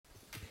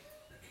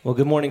Well,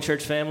 good morning,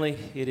 church family.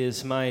 It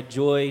is my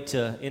joy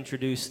to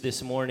introduce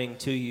this morning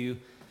to you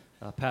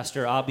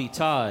Pastor Obbie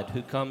Todd,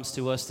 who comes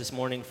to us this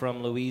morning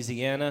from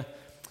Louisiana.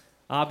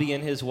 Obbie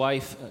and his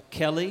wife,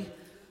 Kelly,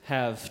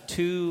 have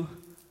two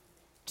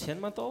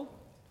 10-month-old,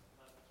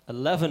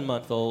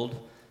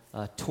 11-month-old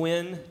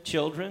twin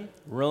children,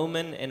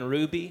 Roman and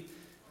Ruby.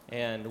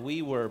 And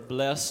we were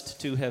blessed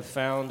to have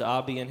found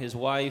Obbie and his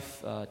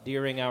wife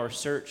during our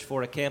search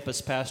for a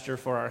campus pastor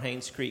for our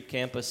Haynes Creek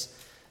campus.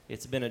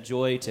 It's been a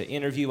joy to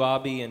interview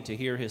Obbie and to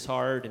hear his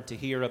heart and to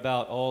hear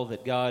about all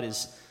that God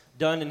has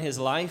done in his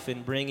life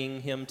in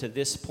bringing him to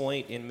this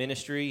point in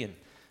ministry. And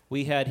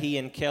we had he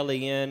and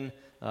Kelly in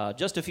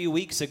just a few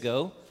weeks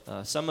ago.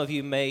 Some of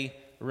you may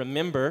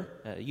remember,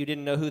 you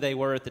didn't know who they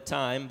were at the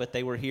time, but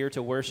they were here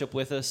to worship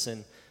with us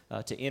and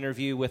to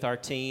interview with our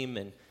team.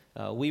 And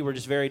we were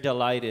just very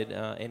delighted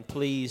and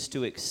pleased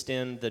to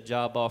extend the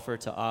job offer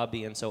to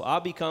Obbie. And so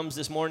Obbie comes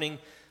this morning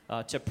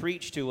to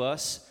preach to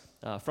us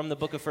from the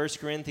book of 1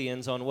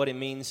 Corinthians on what it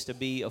means to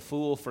be a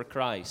fool for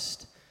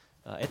Christ.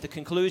 At the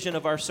conclusion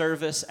of our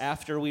service,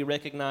 after we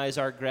recognize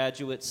our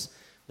graduates,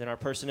 then our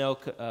personnel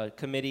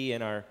committee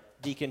and our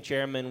deacon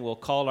chairman will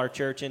call our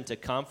church into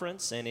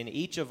conference, and in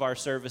each of our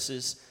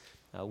services,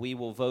 we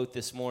will vote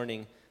this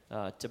morning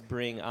to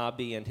bring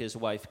Obbie and his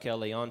wife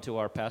Kelly onto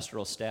our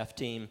pastoral staff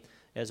team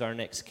as our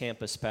next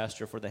campus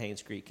pastor for the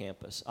Haynes Creek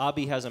campus.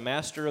 Obbie has a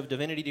Master of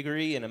Divinity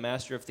degree and a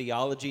Master of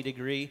Theology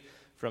degree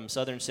from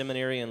Southern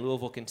Seminary in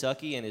Louisville,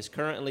 Kentucky, and is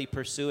currently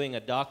pursuing a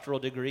doctoral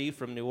degree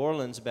from New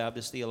Orleans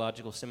Baptist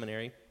Theological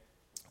Seminary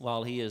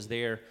while he is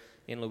there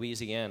in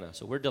Louisiana.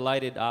 So we're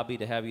delighted, Obbie,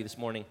 to have you this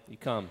morning. You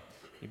come.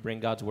 You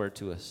bring God's word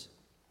to us.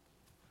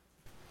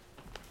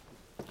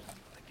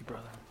 Thank you,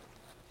 brother.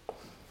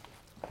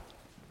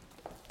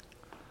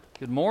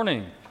 Good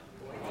morning.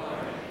 Good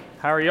morning.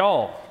 How are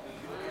y'all?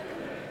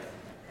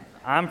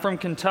 I'm from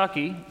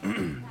Kentucky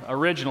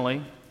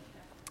originally.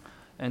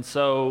 And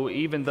so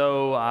even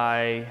though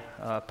I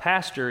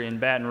pastor in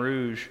Baton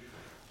Rouge,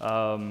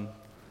 I'm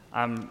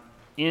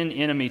in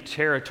enemy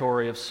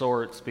territory of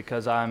sorts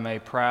because I'm a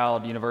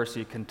proud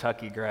University of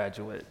Kentucky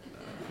graduate.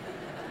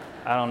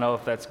 I don't know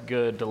if that's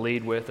good to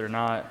lead with or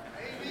not.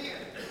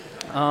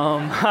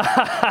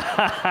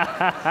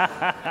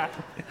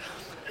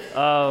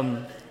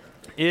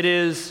 It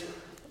is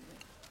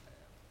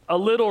a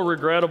little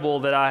regrettable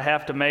that I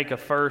have to make a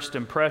first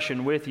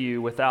impression with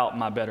you without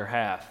my better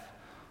half.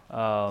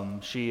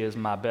 She is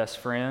my best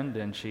friend,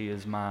 and she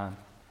is my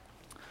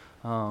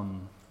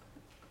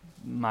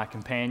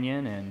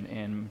companion,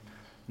 and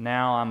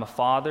now I'm a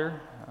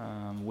father.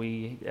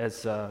 We,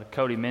 as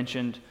Cody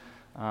mentioned,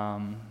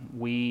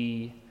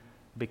 we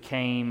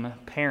became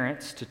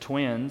parents to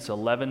twins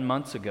 11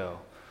 months ago,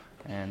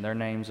 and their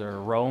names are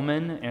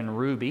Roman and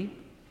Ruby,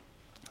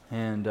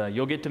 and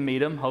you'll get to meet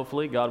them,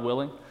 hopefully, God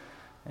willing.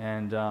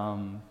 And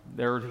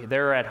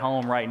they're at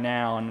home right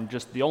now, and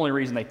just the only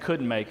reason they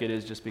couldn't make it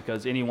is just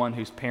because anyone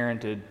who's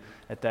parented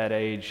at that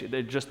age,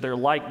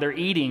 they're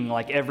eating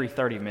like every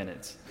 30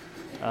 minutes,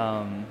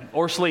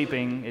 or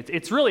sleeping.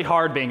 It's really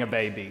hard being a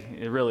baby.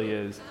 It really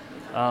is.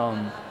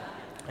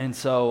 And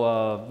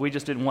so we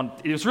just didn't want.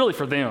 It was really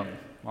for them,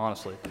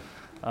 honestly.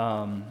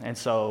 And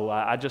so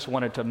I just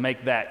wanted to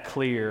make that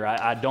clear.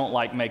 I don't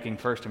like making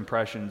first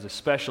impressions,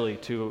 especially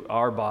to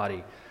our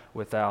body,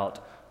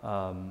 without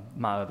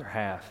my other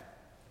half.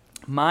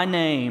 My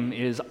name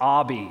is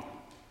Obbie.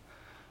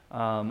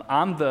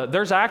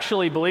 There's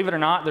actually, believe it or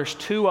not, there's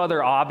two other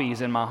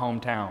Obbies in my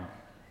hometown.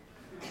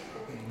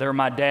 They're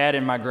my dad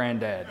and my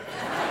granddad.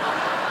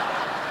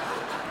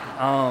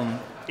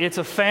 It's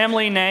a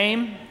family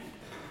name.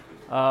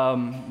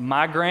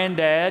 My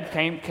granddad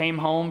came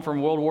home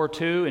from World War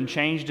II and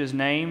changed his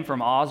name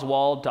from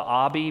Oswald to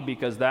Obbie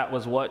because that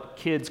was what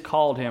kids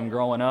called him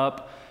growing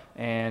up.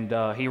 And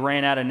he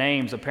ran out of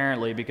names,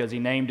 apparently, because he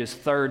named his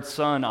third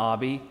son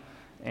Obbie,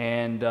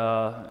 and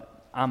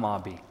I'm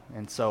Obbie.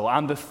 And so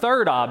I'm the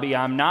third Obbie.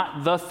 I'm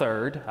not the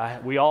third.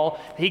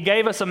 He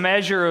gave us a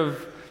measure of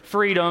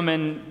freedom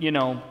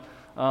and,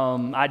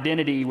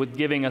 identity with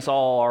giving us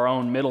all our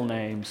own middle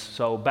names.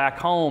 So back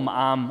home,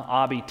 I'm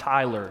Obbie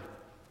Tyler.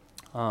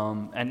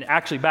 And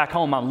actually, back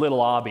home, I'm Little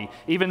Obbie.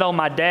 Even though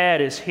my dad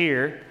is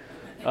here,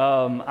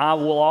 I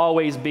will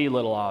always be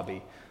Little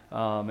Obbie.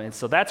 And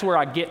so that's where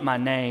I get my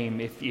name.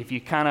 If you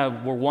kind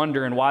of were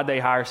wondering why they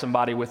hire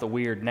somebody with a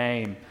weird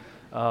name,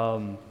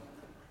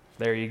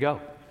 there you go.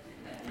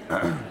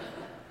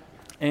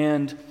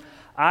 And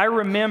I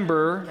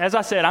remember, as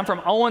I said, I'm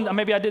from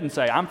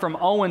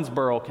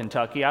Owensboro,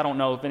 Kentucky. I don't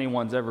know if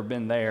anyone's ever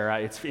been there.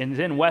 It's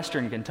in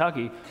western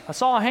Kentucky. I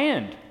saw a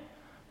hand.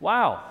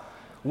 Wow.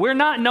 We're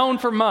not known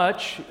for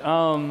much.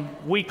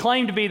 We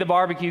claim to be the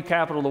barbecue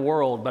capital of the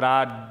world, but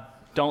I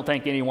don't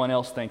think anyone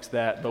else thinks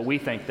that, but we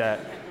think that.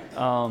 It's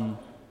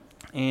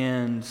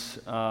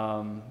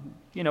a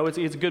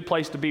good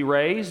place to be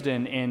raised,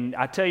 and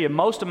I tell you,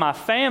 most of my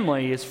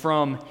family is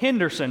from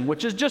Henderson,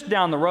 which is just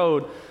down the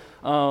road,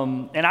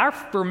 and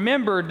I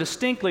remember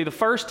distinctly the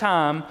first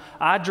time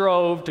I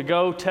drove to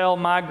go tell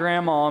my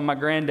grandma and my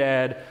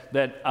granddad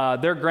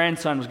that their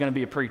grandson was going to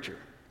be a preacher.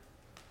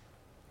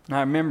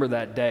 I remember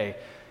that day.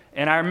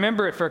 And I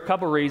remember it for a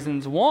couple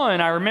reasons. One,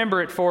 I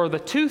remember it for the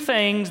two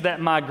things that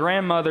my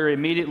grandmother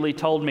immediately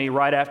told me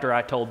right after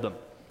I told them.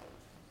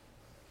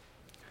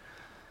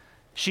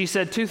 She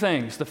said two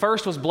things. The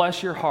first was,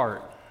 bless your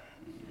heart.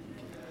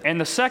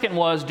 And the second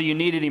was, do you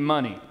need any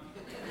money?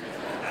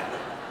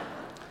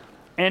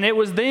 And it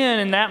was then,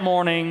 in that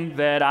morning,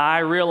 that I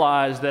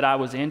realized that I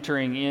was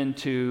entering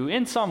into,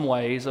 in some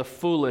ways, a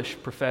foolish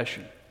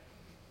profession.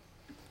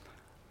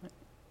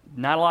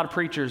 Not a lot of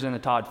preachers in the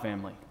Todd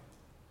family.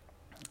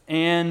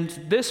 And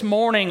this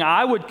morning,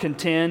 I would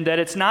contend that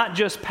it's not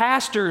just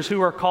pastors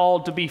who are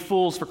called to be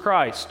fools for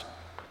Christ.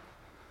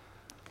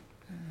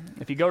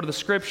 If you go to the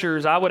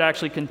Scriptures, I would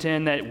actually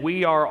contend that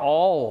we are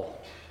all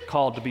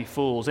called to be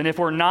fools. And if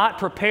we're not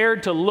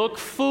prepared to look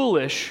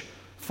foolish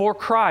for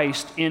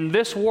Christ in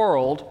this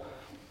world,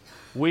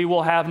 we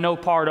will have no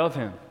part of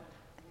Him.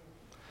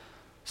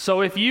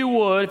 So if you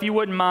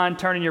wouldn't mind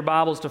turning your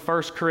Bibles to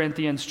 1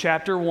 Corinthians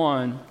chapter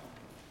 1,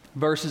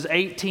 verses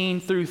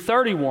 18 through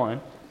 31.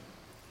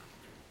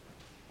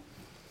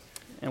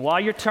 And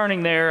while you're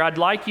turning there, I'd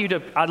like you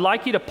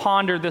to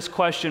ponder this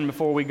question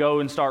before we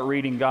go and start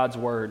reading God's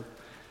Word.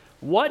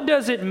 What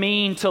does it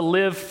mean to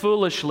live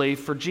foolishly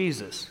for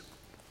Jesus?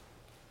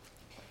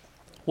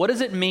 What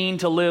does it mean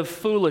to live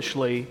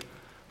foolishly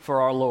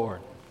for our Lord?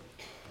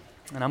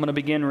 And I'm going to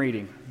begin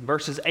reading.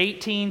 Verses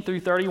 18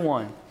 through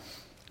 31.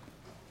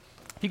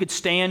 If you could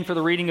stand for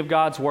the reading of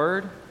God's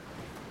Word.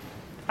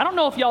 I don't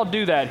know if y'all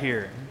do that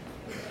here.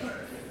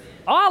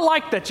 Oh, I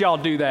like that y'all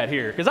do that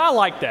here, because I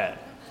like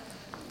that.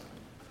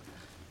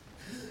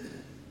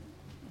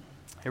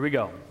 Here we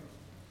go.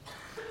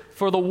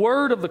 For the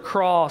word of the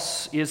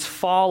cross is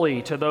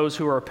folly to those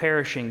who are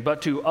perishing,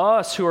 but to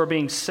us who are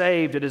being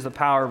saved it is the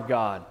power of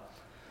God.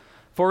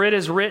 For it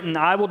is written,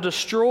 I will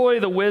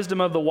destroy the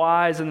wisdom of the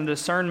wise, and the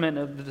discernment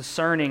of the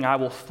discerning I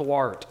will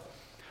thwart.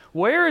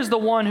 Where is the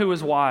one who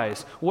is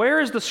wise? Where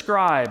is the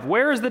scribe?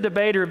 Where is the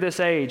debater of this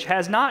age?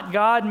 Has not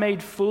God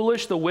made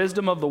foolish the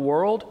wisdom of the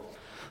world?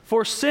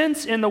 For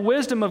since in the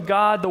wisdom of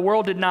God the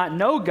world did not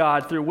know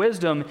God through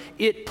wisdom,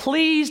 it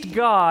pleased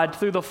God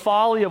through the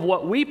folly of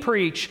what we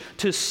preach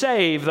to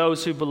save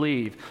those who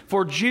believe.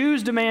 For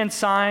Jews demand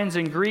signs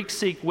and Greeks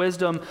seek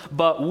wisdom,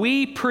 but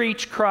we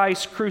preach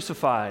Christ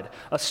crucified,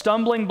 a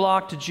stumbling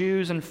block to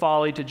Jews and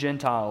folly to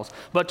Gentiles.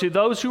 But to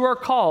those who are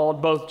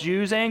called, both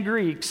Jews and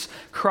Greeks,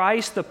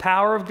 Christ the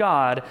power of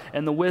God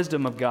and the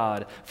wisdom of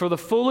God. For the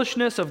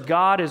foolishness of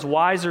God is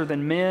wiser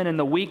than men, and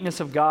the weakness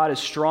of God is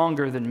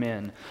stronger than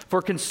men.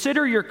 For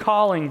consider your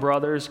calling,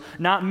 brothers.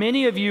 Not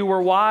many of you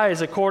were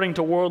wise according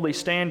to worldly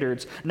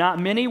standards. Not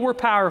many were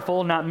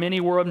powerful, not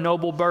many were of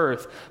noble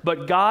birth.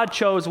 But God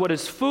chose what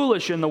is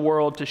foolish in the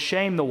world to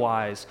shame the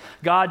wise.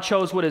 God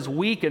chose what is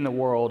weak in the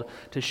world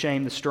to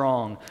shame the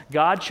strong.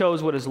 God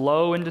chose what is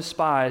low and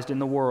despised in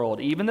the world,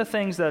 even the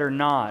things that are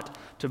not,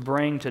 to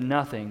bring to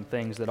nothing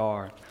things that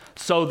are,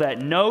 so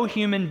that no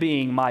human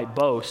being might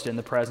boast in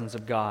the presence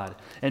of God.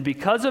 And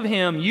because of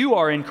him, you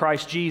are in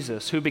Christ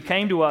Jesus, who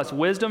became to us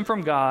wisdom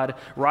from God,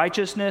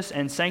 righteousness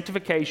and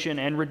sanctification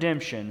and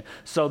redemption,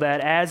 so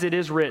that as it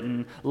is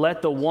written,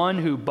 let the one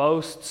who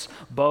boasts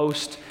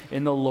boast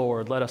in the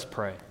Lord. Let us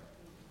pray.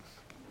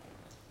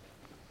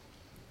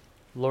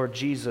 Lord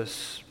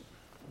Jesus,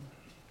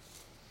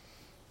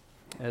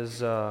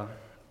 as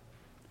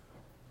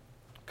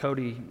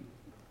Cody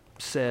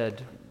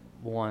said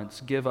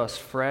once, give us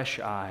fresh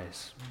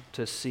eyes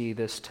to see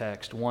this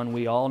text, one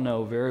we all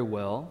know very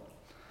well.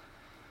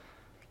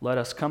 Let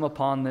us come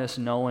upon this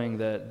knowing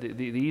that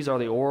these are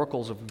the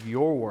oracles of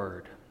your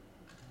word,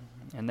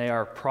 and they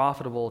are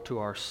profitable to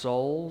our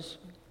souls,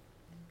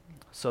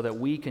 so that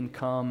we can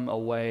come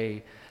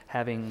away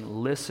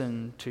having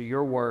listened to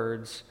your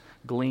words,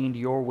 gleaned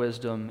your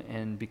wisdom,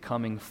 and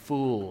becoming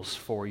fools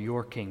for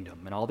your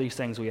kingdom. And all these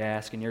things we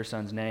ask in your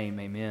Son's name,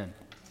 amen.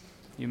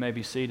 You may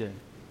be seated.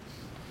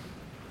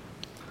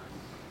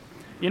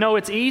 You know,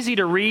 it's easy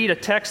to read a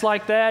text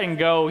like that and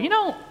go,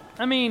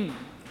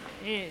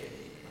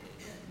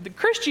 the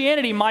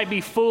Christianity might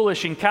be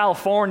foolish in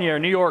California or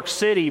New York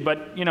City,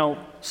 but,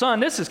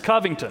 son, this is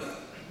Covington.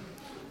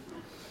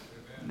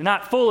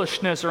 Not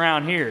foolishness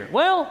around here.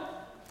 Well,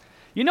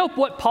 you know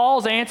what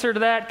Paul's answer to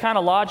that kind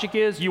of logic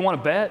is? You want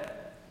to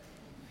bet?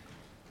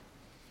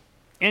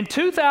 In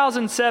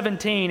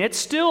 2017, it's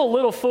still a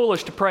little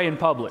foolish to pray in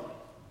public.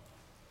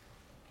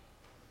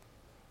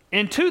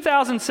 In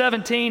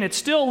 2017, it's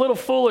still a little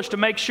foolish to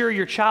make sure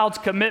your child's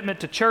commitment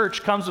to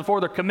church comes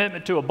before their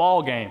commitment to a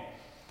ball game.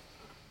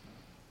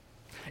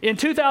 In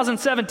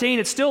 2017,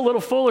 it's still a little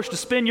foolish to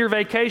spend your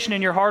vacation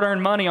and your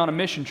hard-earned money on a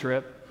mission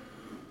trip.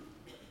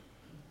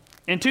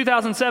 In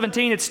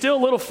 2017, it's still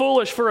a little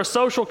foolish for a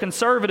social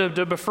conservative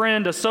to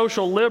befriend a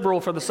social liberal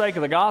for the sake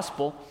of the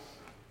gospel.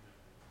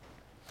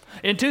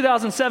 In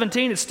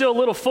 2017, it's still a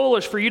little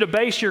foolish for you to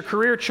base your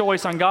career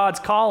choice on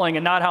God's calling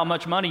and not how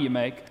much money you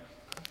make.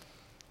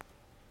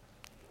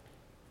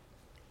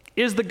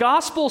 Is the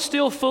gospel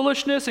still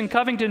foolishness in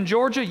Covington,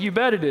 Georgia? You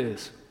bet it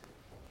is.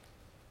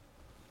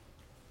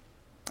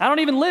 I don't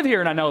even live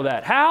here and I know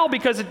that. How?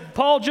 Because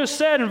Paul just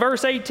said in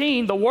verse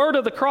 18, the word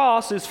of the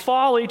cross is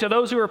folly to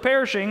those who are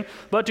perishing,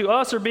 but to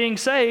us who are being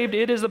saved,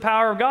 it is the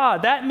power of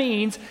God. That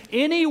means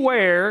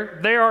anywhere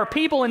there are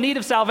people in need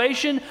of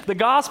salvation, the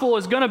gospel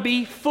is going to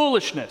be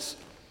foolishness.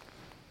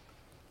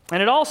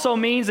 And it also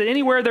means that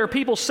anywhere there are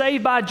people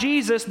saved by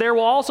Jesus, there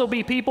will also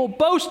be people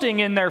boasting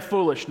in their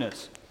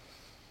foolishness.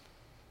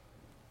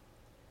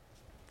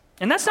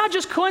 And that's not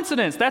just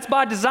coincidence, that's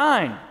by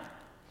design.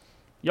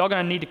 Y'all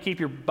going to need to keep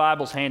your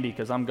Bibles handy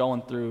because I'm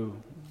going through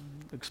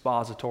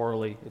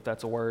expositorily, if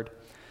that's a word.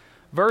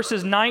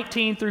 Verses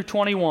 19 through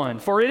 21.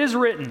 For it is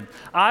written,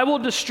 I will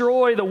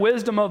destroy the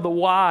wisdom of the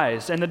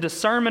wise, and the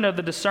discernment of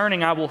the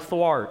discerning I will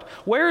thwart.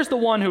 Where is the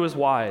one who is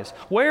wise?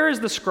 Where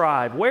is the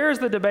scribe? Where is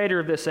the debater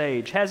of this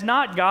age? Has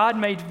not God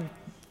made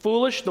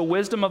foolish the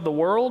wisdom of the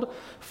world?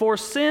 For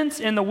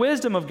since in the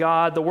wisdom of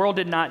God the world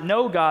did not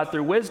know God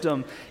through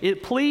wisdom,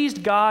 it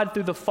pleased God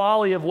through the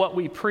folly of what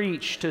we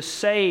preach to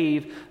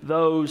save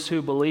those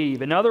who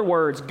believe. In other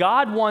words,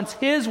 God wants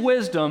His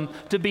wisdom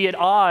to be at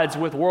odds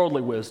with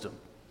worldly wisdom.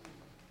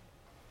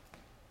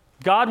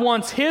 God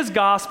wants His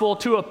gospel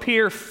to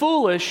appear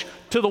foolish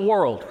to the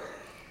world.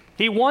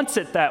 He wants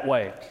it that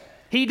way.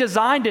 He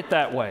designed it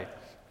that way.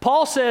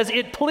 Paul says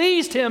it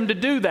pleased Him to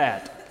do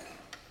that.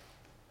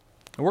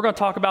 And we're going to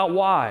talk about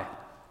why.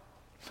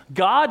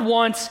 God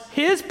wants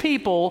His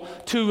people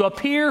to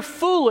appear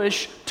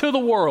foolish to the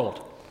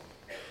world.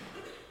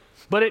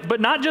 But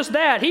not just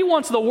that. He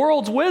wants the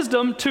world's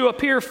wisdom to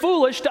appear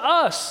foolish to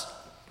us.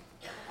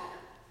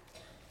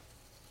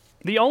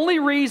 The only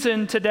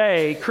reason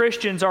today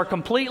Christians are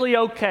completely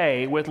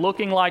okay with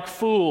looking like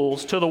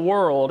fools to the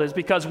world is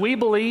because we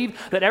believe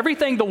that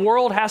everything the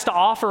world has to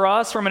offer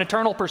us from an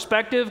eternal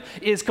perspective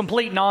is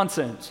complete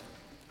nonsense.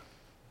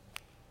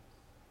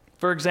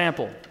 For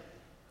example,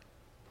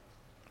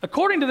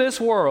 according to this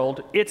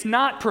world, it's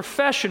not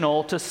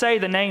professional to say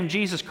the name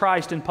Jesus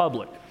Christ in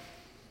public,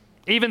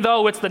 even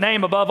though it's the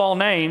name above all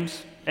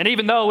names, and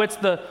even though it's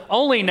the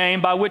only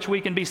name by which we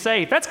can be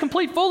saved. That's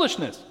complete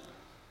foolishness.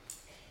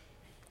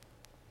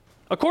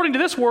 According to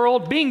this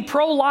world, being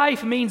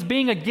pro-life means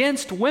being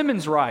against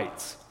women's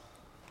rights,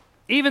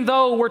 even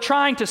though we're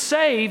trying to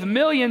save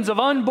millions of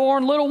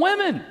unborn little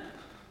women.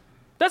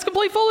 That's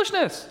complete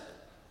foolishness.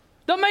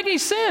 Doesn't make any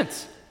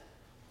sense.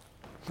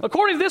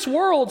 According to this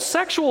world,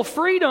 sexual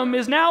freedom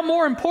is now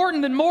more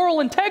important than moral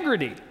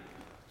integrity,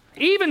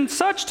 even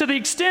such to the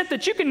extent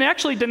that you can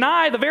actually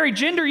deny the very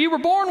gender you were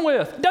born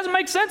with. It doesn't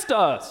make sense to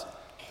us.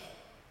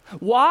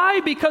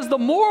 Why? Because the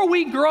more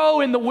we grow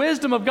in the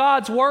wisdom of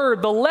God's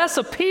Word, the less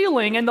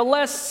appealing and the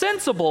less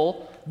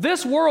sensible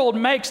this world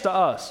makes to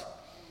us.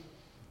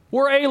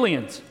 We're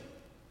aliens.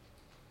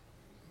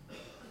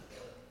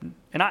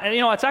 And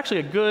it's actually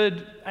a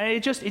good,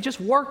 it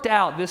just worked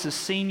out. This is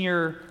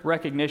Senior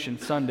Recognition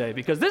Sunday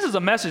because this is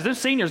a message that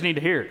seniors need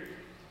to hear.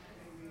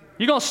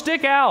 You're going to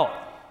stick out.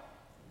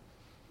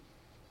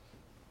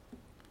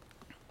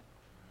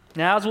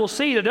 Now, as we'll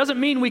see, that doesn't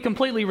mean we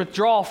completely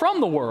withdraw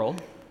from the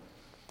world.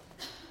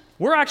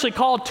 We're actually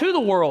called to the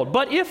world.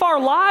 But if our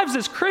lives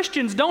as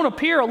Christians don't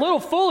appear a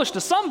little foolish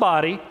to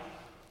somebody,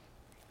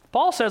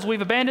 Paul says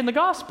we've abandoned the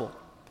gospel.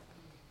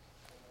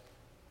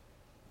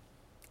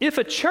 If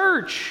a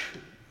church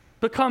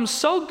becomes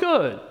so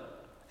good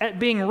at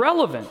being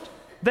relevant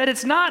that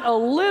it's not a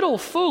little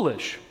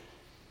foolish,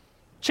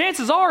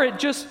 chances are it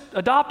just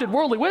adopted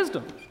worldly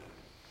wisdom.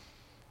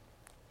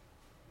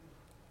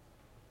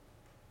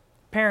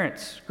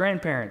 Parents,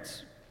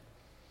 grandparents,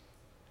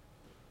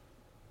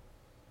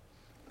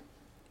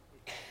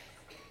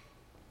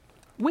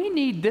 we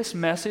need this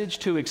message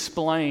to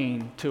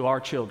explain to our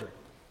children.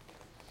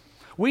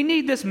 We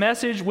need this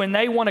message when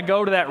they want to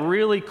go to that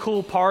really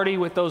cool party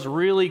with those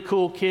really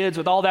cool kids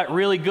with all that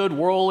really good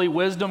worldly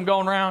wisdom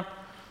going around.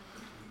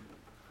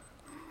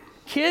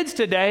 Kids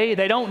today,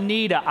 they don't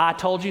need a I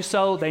told you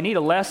so. They need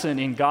a lesson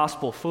in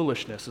gospel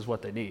foolishness is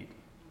what they need.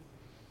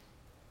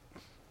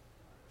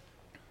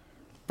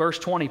 Verse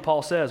 20,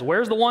 Paul says,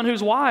 where's the one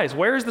who's wise?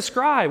 Where's the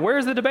scribe?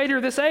 Where's the debater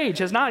of this age?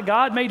 Has not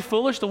God made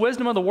foolish the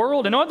wisdom of the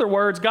world? In other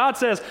words, God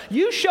says,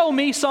 you show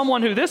me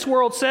someone who this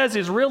world says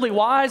is really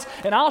wise,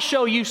 and I'll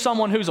show you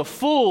someone who's a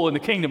fool in the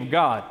kingdom of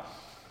God.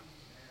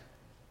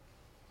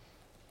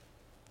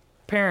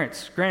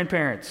 Parents,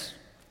 grandparents.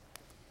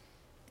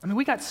 I mean,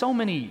 we got so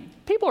many,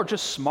 people are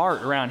just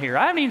smart around here.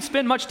 I haven't even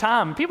spent much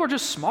time. People are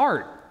just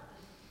smart.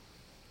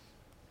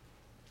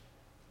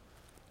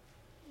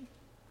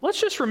 Let's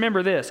just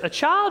remember this. A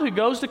child who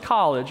goes to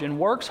college and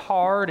works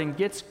hard and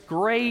gets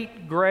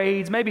great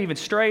grades, maybe even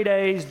straight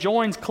A's,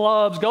 joins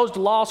clubs, goes to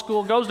law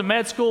school, goes to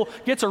med school,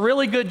 gets a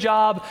really good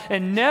job,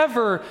 and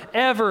never,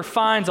 ever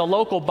finds a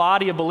local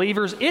body of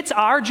believers, it's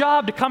our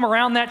job to come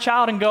around that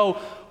child and go,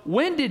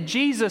 when did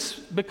Jesus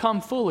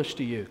become foolish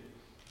to you?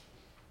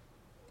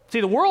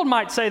 See, the world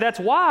might say that's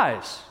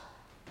wise,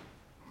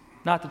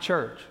 not the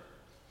church.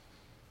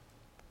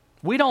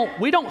 We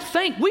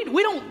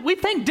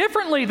think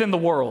differently than the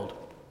world.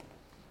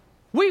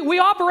 We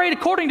operate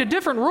according to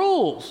different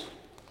rules.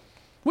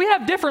 We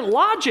have different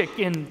logic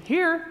in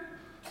here.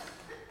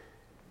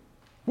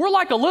 We're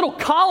like a little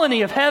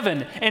colony of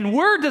heaven, and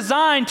we're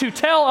designed to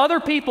tell other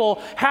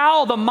people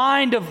how the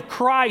mind of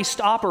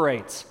Christ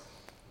operates.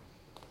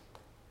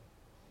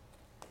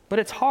 But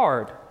it's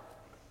hard.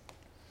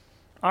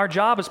 Our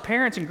job as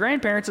parents and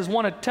grandparents is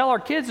want to tell our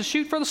kids to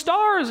shoot for the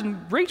stars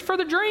and reach for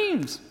their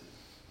dreams.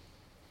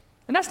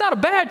 And that's not a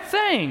bad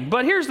thing,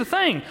 but here's the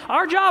thing.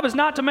 Our job is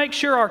not to make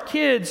sure our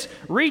kids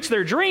reach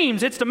their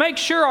dreams. It's to make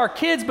sure our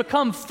kids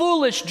become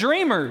foolish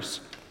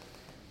dreamers.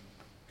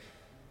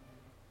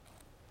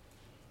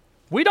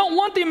 We don't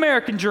want the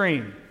American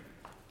dream.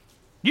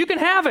 You can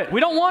have it. We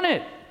don't want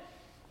it.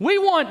 We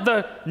want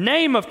the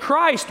name of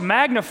Christ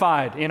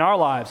magnified in our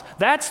lives.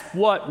 That's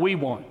what we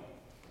want.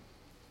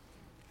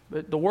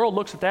 But the world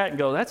looks at that and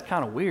goes, that's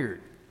kind of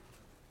weird.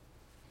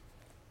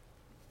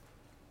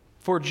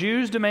 For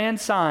Jews demand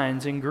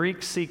signs and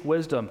Greeks seek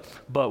wisdom,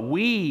 but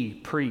we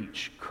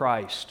preach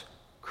Christ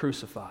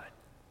crucified.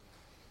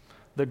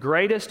 The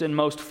greatest and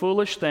most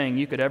foolish thing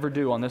you could ever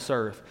do on this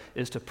earth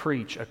is to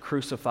preach a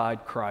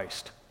crucified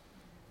Christ.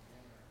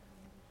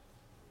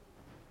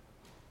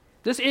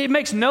 It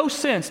makes no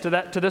sense to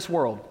this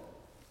world.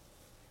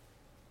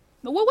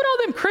 What all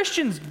them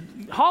Christians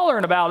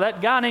hollering about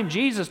that guy named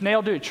Jesus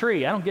nailed to a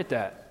tree? I don't get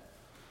that.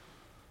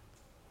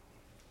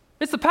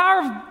 It's the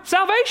power of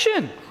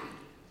salvation.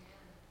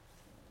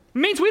 It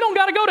means we don't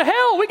got to go to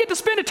hell. We get to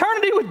spend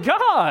eternity with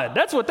God.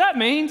 That's what that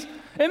means.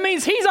 It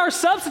means He's our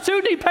substitute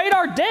and He paid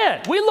our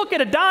debt. We look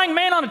at a dying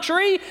man on a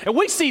tree and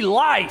we see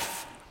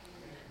life.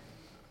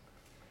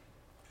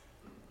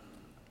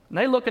 And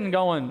they looking and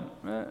going,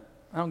 I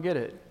don't get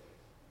it.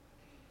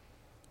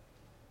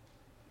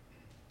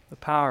 The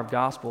power of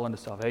gospel unto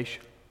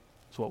salvation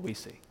is what we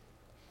see.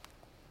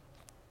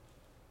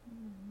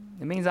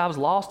 It means I was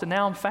lost and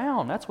now I'm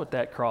found. That's what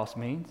that cross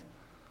means.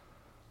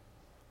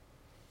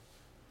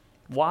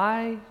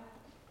 Why?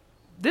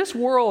 This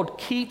world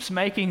keeps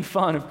making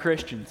fun of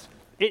Christians.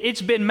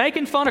 It's been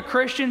making fun of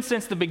Christians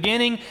since the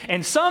beginning,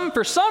 and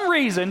for some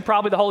reason,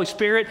 probably the Holy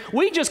Spirit,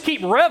 we just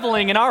keep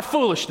reveling in our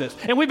foolishness.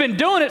 And we've been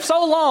doing it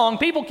so long,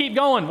 people keep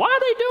going, why are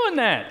they doing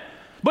that?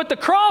 But the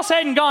cross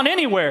hadn't gone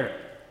anywhere.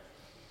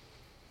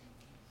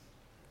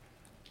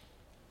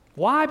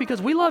 Why?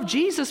 Because we love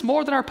Jesus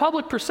more than our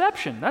public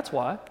perception. That's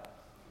why.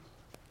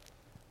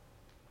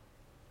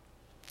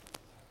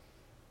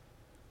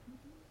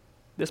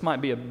 This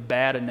might be a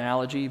bad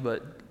analogy,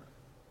 but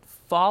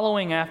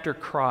following after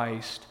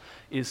Christ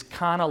is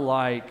kind of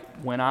like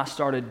when I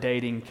started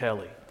dating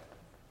Kelly.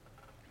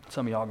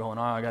 Some of y'all going,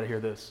 oh, I got to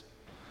hear this.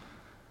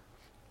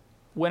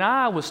 When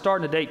I was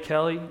starting to date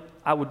Kelly,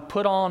 I would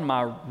put on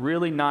my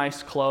really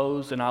nice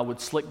clothes and I would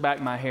slick back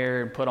my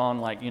hair and put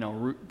on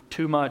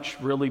too much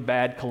really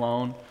bad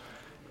cologne.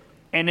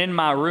 And then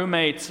my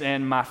roommates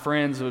and my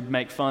friends would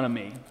make fun of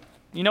me.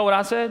 You know what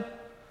I said?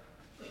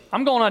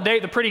 I'm going on a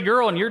date with a pretty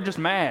girl and you're just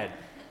mad.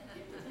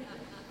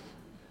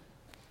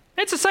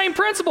 It's the same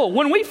principle.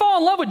 When we fall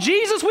in love with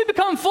Jesus, we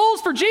become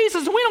fools for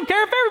Jesus, and we don't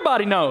care if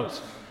everybody knows.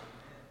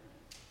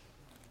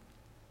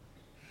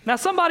 Now,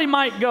 somebody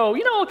might go,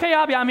 okay,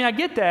 Obbie, I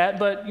get that,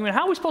 but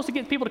how are we supposed to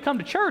get people to come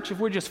to church if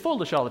we're just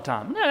foolish all the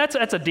time? Yeah,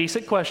 that's a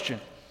decent question.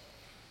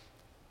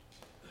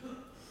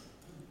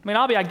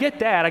 Obbie, I get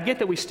that. I get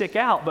that we stick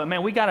out, but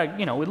man, we got to,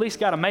 at least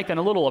got to make a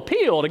little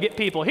appeal to get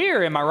people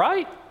here. Am I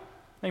right?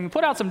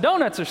 Put out some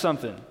donuts or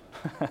something.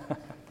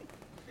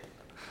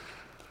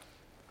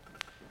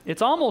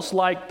 It's almost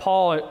like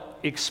Paul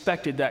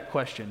expected that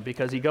question,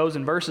 because he goes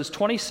in verses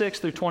 26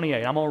 through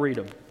 28. I'm going to read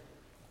them.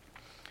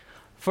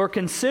 For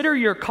consider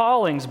your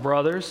callings,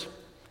 brothers.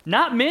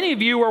 Not many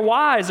of you were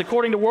wise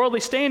according to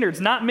worldly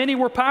standards. Not many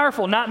were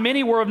powerful. Not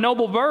many were of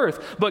noble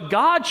birth. But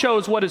God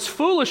chose what is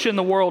foolish in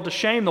the world to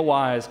shame the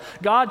wise.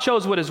 God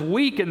chose what is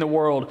weak in the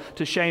world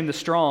to shame the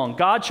strong.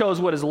 God chose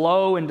what is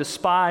low and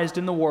despised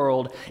in the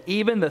world,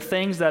 even the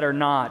things that are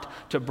not,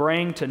 to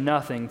bring to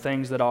nothing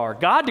things that are.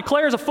 God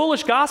declares a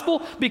foolish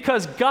gospel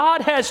because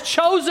God has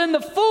chosen the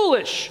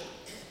foolish.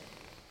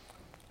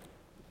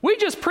 We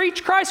just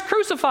preach Christ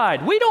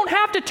crucified. We don't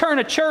have to turn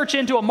a church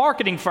into a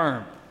marketing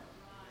firm.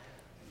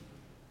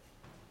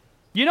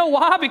 You know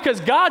why? Because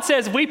God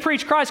says if we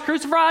preach Christ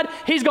crucified,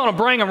 He's going to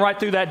bring them right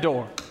through that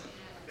door.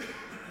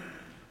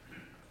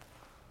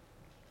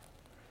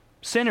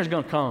 Sinners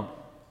going to come.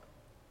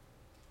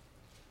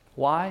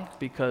 Why?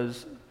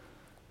 Because,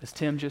 as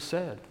Tim just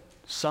said,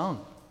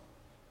 sung,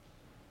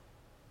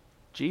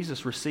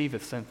 Jesus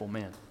receiveth sinful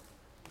men.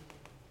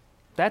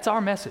 That's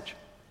our message.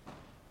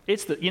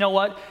 You know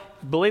what?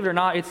 Believe it or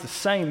not, it's the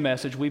same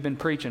message we've been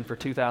preaching for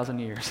 2,000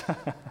 years.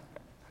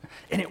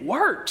 And it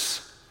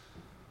works.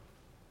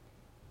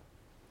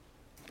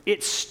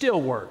 It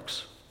still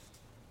works.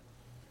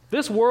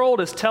 This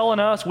world is telling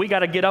us we got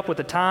to get up with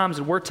the times,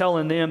 and we're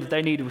telling them that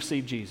they need to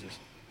receive Jesus.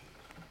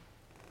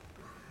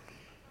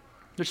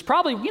 There's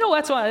probably,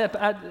 that's why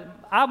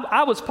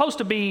I was supposed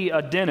to be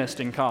a dentist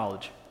in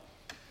college.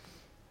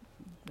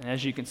 And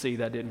as you can see,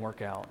 that didn't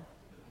work out.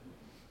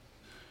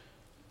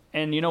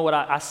 And you know what,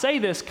 I say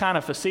this kind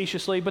of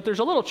facetiously, but there's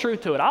a little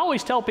truth to it. I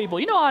always tell people,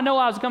 I know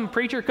I was going to be a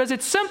preacher because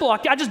it's simple.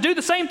 I just do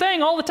the same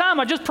thing all the time.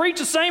 I just preach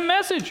the same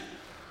message.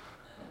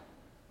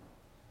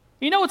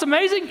 You know what's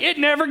amazing? It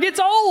never gets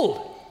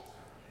old.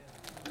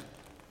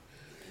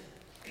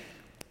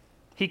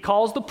 He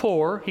calls the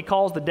poor, he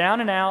calls the down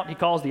and out, he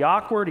calls the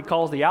awkward, he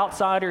calls the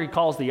outsider, he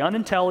calls the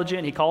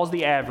unintelligent, he calls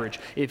the average.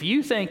 If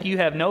you think you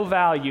have no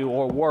value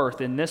or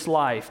worth in this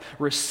life,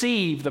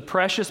 receive the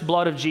precious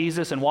blood of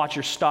Jesus and watch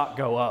your stock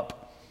go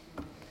up.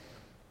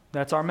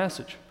 That's our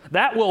message.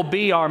 That will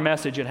be our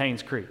message at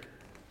Haynes Creek,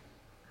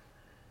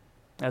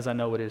 as I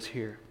know it is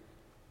here.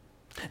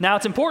 Now,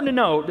 it's important to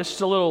note, this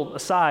is a little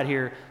aside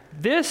here,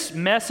 this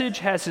message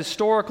has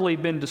historically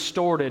been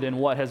distorted in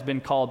what has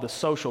been called the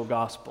social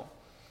gospel.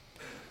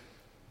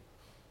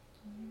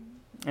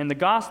 And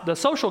the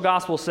social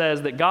gospel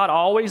says that God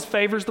always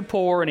favors the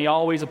poor and he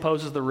always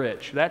opposes the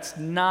rich. That's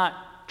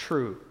not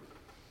true.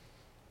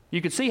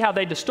 You can see how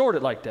they distort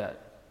it like that.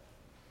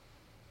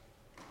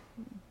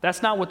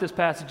 That's not what this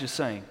passage is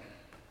saying.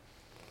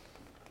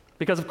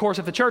 Because, of course,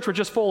 if the church were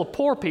just full of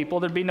poor people,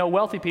 there'd be no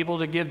wealthy people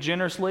to give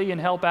generously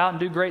and help out and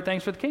do great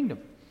things for the kingdom.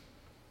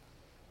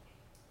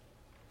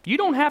 You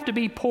don't have to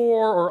be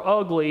poor or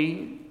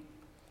ugly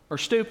or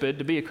stupid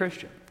to be a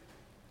Christian.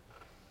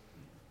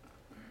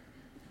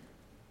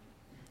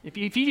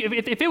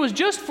 If it was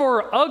just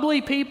for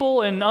ugly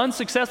people and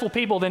unsuccessful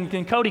people,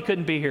 then Cody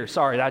couldn't be here.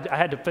 Sorry, I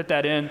had to fit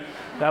that in.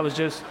 That was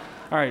just,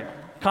 all right,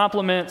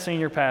 compliment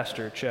senior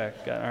pastor, check.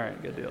 All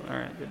right, good deal. All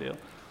right, good deal.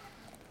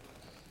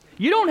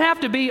 You don't have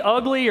to be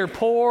ugly or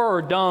poor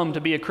or dumb to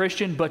be a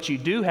Christian, but you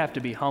do have to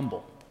be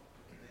humble.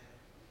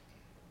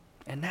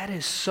 And that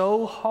is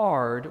so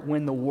hard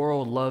when the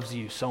world loves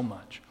you so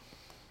much.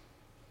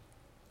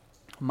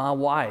 My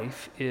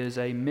wife is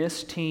a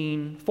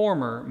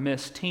former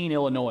Miss Teen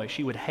Illinois.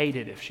 She would hate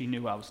it if she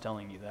knew I was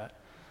telling you that.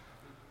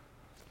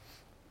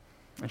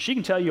 And she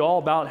can tell you all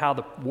about how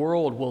the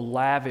world will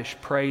lavish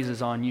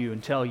praises on you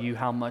and tell you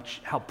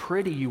how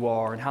pretty you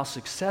are and how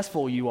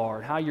successful you are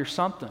and how you're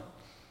something.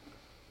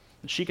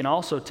 And she can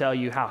also tell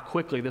you how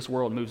quickly this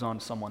world moves on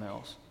to someone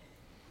else.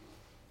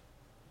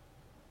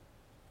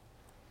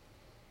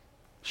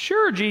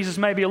 Sure, Jesus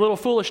may be a little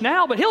foolish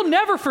now, but he'll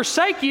never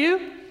forsake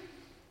you.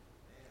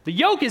 The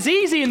yoke is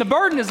easy and the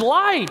burden is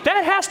light.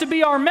 That has to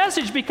be our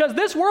message because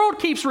this world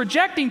keeps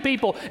rejecting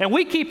people and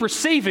we keep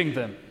receiving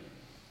them.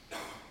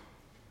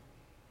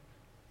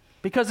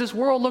 Because this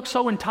world looks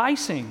so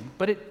enticing,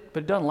 but it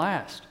doesn't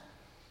last.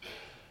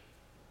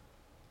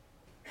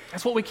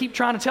 That's what we keep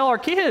trying to tell our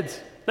kids.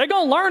 They're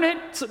going to learn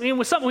it.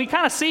 With something we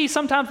kind of see,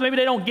 sometimes maybe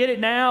they don't get it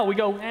now. We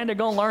go, and they're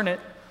going to learn it.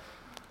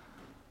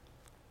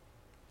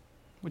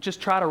 We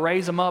just try to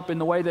raise them up in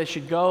the way they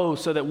should go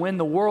so that when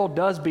the world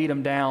does beat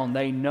them down,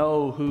 they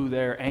know who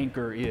their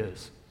anchor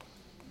is.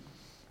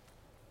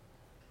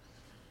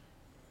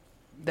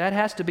 That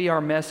has to be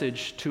our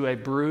message to a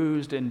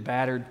bruised and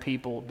battered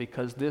people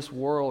because this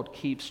world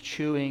keeps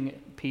chewing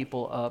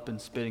people up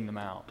and spitting them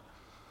out.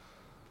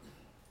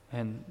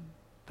 And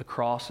the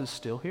cross is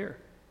still here.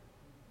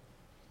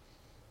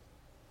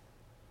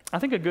 I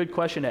think a good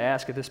question to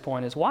ask at this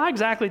point is, why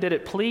exactly did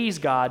it please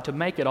God to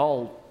make it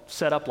all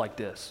set up like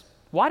this?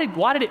 Why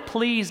did it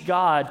please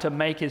God to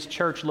make his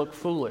church look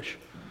foolish?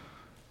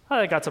 I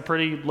think that's a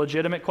pretty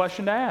legitimate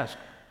question to ask.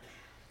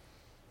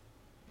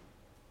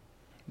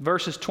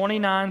 Verses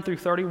 29 through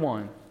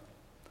 31.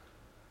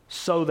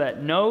 So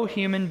that no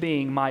human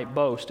being might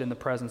boast in the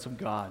presence of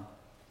God.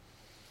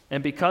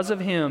 And because of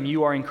him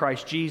you are in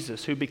Christ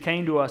Jesus, who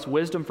became to us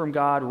wisdom from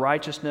God,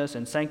 righteousness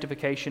and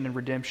sanctification and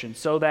redemption,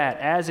 so that,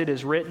 as it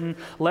is written,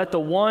 let the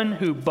one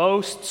who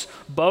boasts,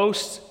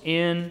 boast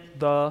in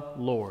the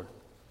Lord.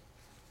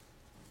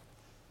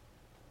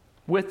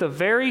 With the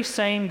very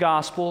same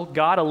gospel,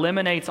 God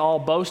eliminates all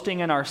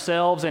boasting in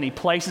ourselves and he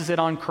places it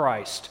on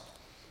Christ.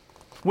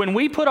 When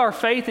we put our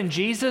faith in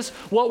Jesus,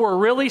 what we're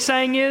really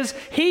saying is,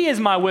 he is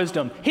my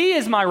wisdom, he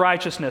is my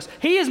righteousness,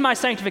 he is my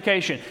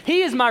sanctification,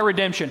 he is my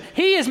redemption,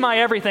 he is my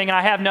everything, and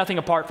I have nothing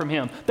apart from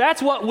him.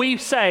 That's what we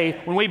say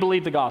when we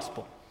believe the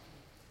gospel.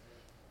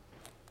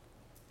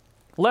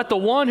 Let the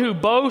one who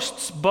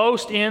boasts,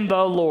 boast in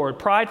the Lord.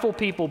 Prideful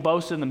people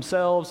boast in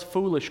themselves,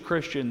 foolish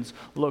Christians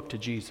look to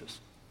Jesus.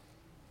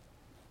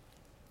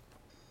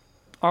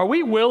 Are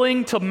we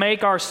willing to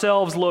make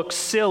ourselves look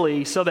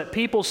silly so that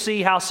people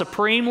see how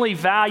supremely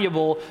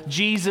valuable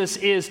Jesus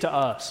is to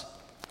us?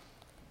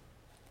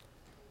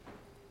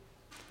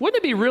 Wouldn't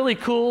it be really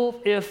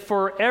cool if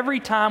for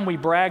every time we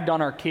bragged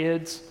on our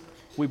kids,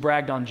 we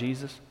bragged on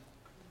Jesus?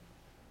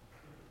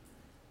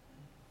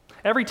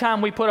 Every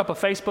time we put up a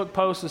Facebook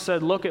post that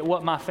said, look at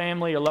what my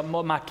family or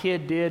what my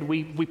kid did,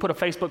 we put a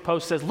Facebook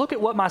post that says, look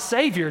at what my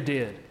Savior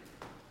did.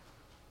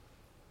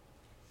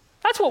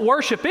 That's what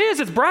worship is.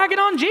 It's bragging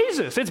on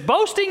Jesus. It's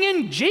boasting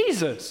in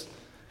Jesus.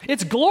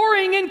 It's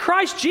glorying in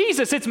Christ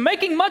Jesus. It's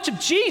making much of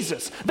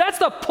Jesus. That's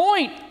the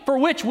point for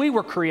which we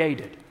were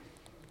created.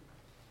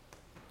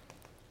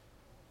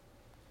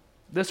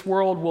 This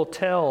world will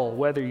tell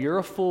whether you're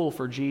a fool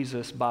for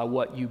Jesus by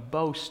what you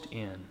boast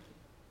in.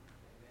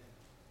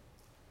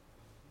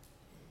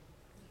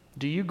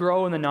 Do you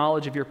grow in the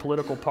knowledge of your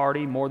political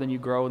party more than you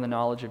grow in the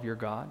knowledge of your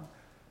God?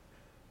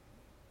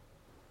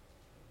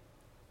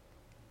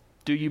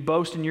 Do you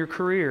boast in your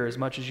career as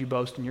much as you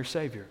boast in your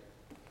Savior?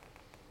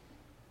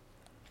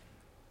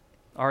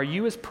 Are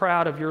you as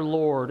proud of your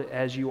Lord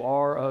as you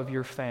are of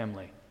your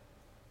family?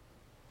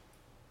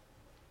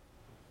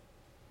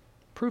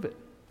 Prove it.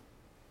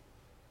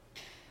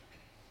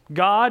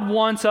 God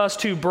wants us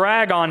to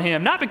brag on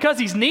Him, not because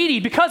He's needy,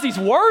 because He's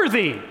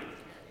worthy.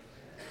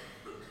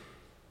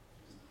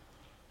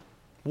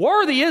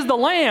 Worthy is the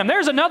Lamb.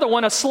 There's another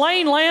one, a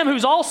slain lamb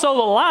who's also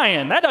the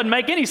lion. That doesn't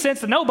make any sense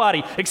to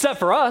nobody except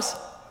for us.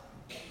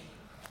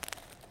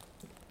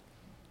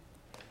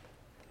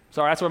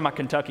 Sorry, that's where my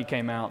Kentucky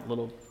came out,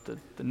 the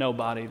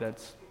nobody.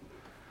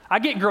 I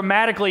get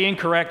grammatically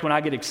incorrect when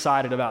I get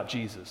excited about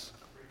Jesus.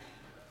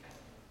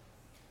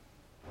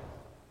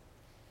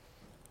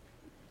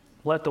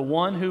 Let the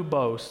one who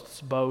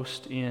boasts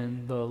boast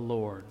in the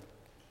Lord.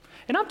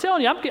 And I'm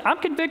telling you, I'm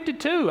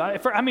convicted too.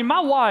 My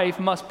wife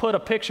must put a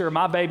picture of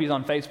my babies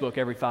on Facebook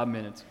every 5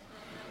 minutes.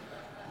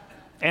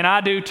 And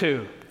I do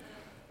too.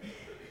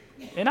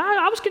 And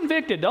I was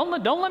convicted.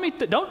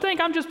 Don't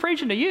think I'm just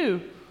preaching to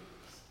you.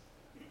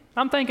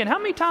 I'm thinking, how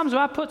many times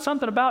have I put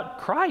something about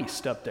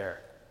Christ up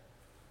there?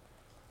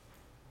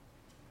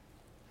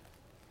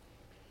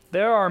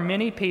 There are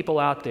many people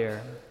out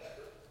there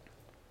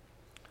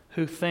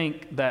who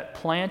think that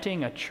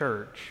planting a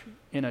church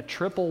in a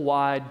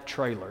triple-wide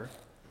trailer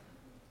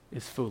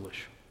is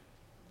foolish.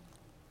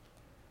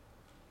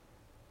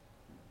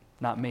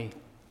 Not me.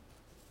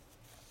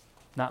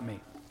 Not me.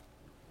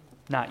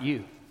 Not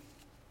you.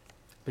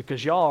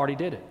 Because y'all already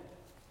did it.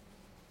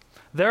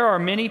 There are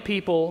many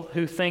people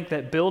who think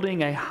that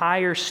building a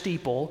higher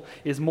steeple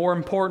is more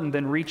important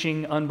than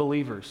reaching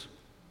unbelievers.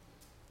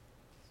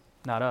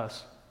 Not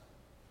us.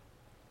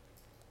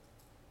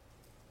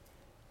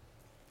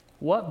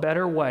 What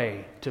better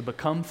way to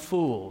become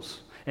fools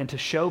and to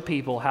show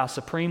people how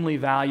supremely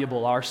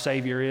valuable our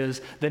Savior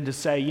is than to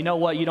say, you know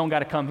what, you don't got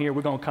to come here,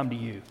 we're going to come to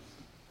you.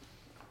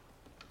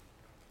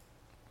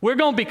 We're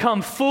going to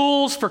become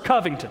fools for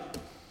Covington.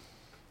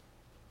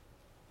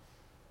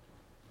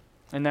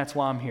 And that's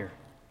why I'm here.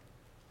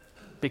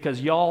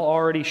 Because y'all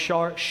already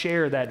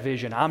share that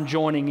vision. I'm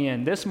joining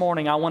in. This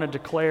morning I want to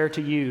declare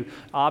to you,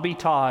 Obbie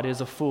Todd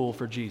is a fool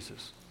for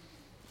Jesus.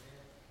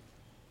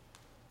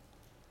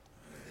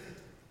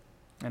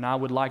 And I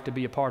would like to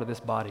be a part of this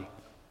body.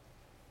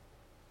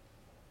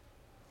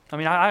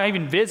 I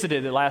even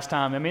visited it last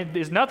time.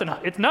 It's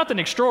nothing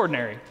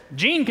extraordinary.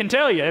 Gene can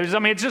tell you.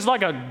 It's just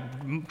like a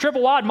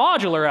triple wide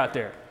modular out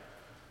there.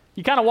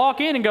 You kind of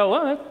walk in and go,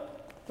 well,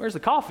 where's the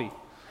coffee?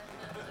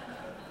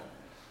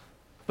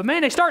 But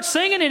man, they start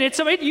singing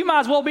and you might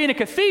as well be in a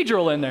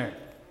cathedral in there.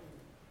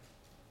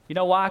 You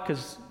know why?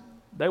 Because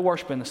they're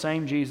worshiping the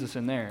same Jesus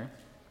in there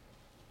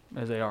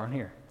as they are in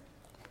here.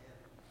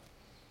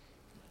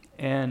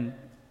 And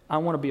I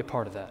want to be a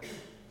part of that.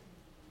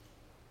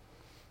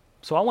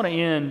 So I want to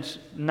end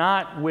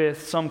not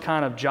with some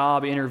kind of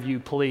job interview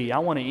plea. I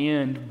want to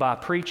end by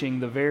preaching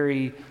the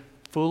very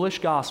foolish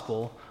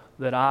gospel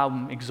that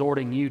I'm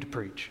exhorting you to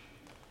preach.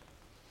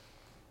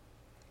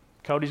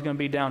 Cody's going to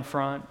be down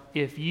front.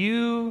 If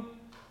you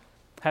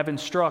have been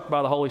struck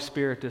by the Holy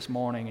Spirit this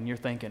morning and you're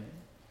thinking,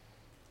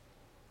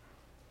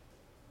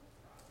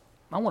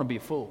 I want to be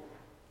a fool.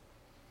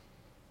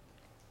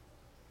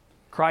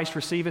 Christ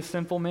receiveth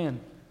sinful men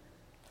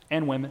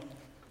and women.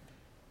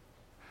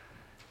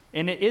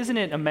 And isn't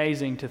it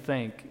amazing to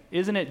think,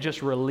 isn't it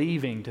just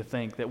relieving to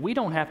think that we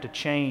don't have to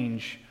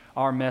change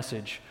our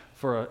message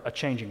for a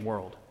changing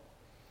world?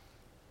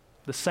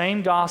 The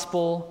same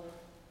gospel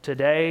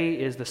today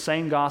is the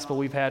same gospel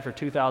we've had for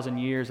 2,000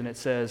 years, and it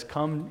says,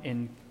 come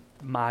and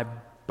my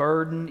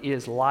burden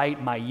is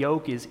light, my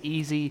yoke is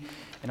easy,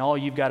 and all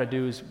you've got to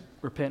do is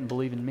repent and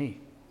believe in me.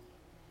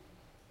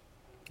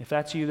 If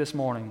that's you this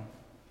morning,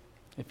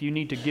 if you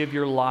need to give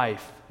your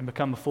life and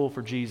become a fool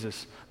for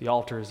Jesus, the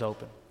altar is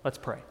open. Let's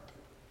pray.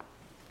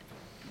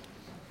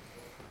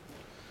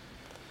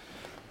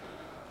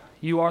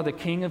 You are the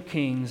King of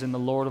Kings and the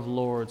Lord of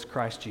Lords,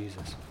 Christ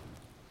Jesus.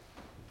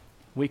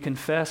 We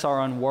confess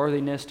our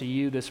unworthiness to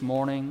you this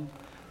morning,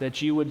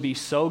 that you would be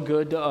so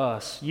good to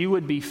us. You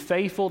would be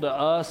faithful to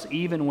us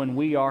even when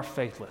we are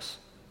faithless.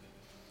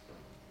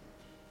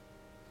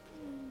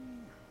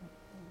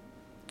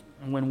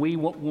 And when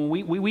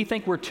we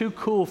think we're too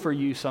cool for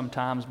you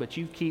sometimes, but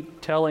you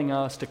keep telling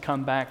us to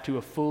come back to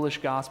a foolish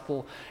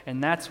gospel,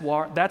 and that's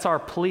our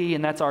plea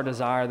and that's our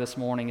desire this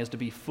morning, is to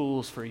be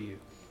fools for you.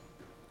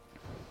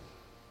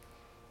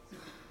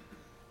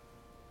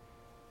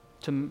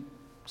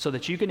 So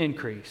that you can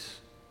increase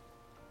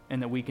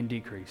and that we can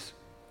decrease.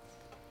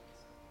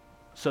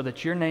 So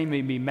that your name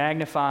may be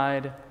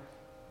magnified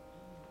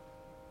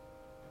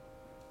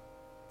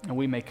and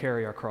we may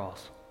carry our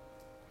cross.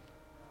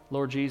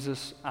 Lord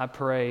Jesus, I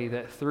pray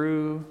that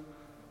through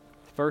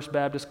First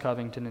Baptist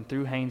Covington and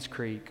through Haynes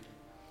Creek,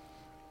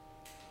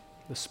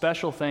 the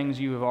special things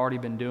you have already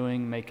been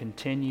doing may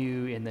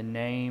continue in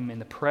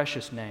the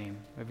precious name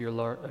of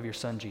your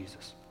Son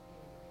Jesus,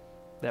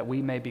 that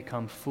we may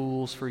become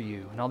fools for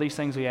you. And all these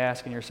things we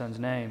ask in your Son's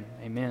name.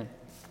 Amen.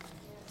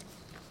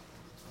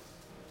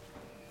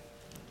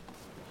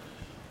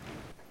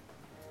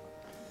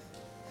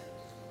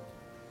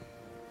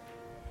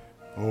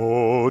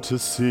 Oh, to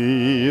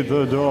see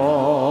the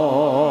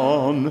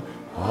dawn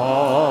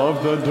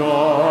of the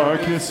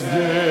darkest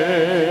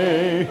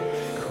day,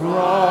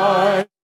 Christ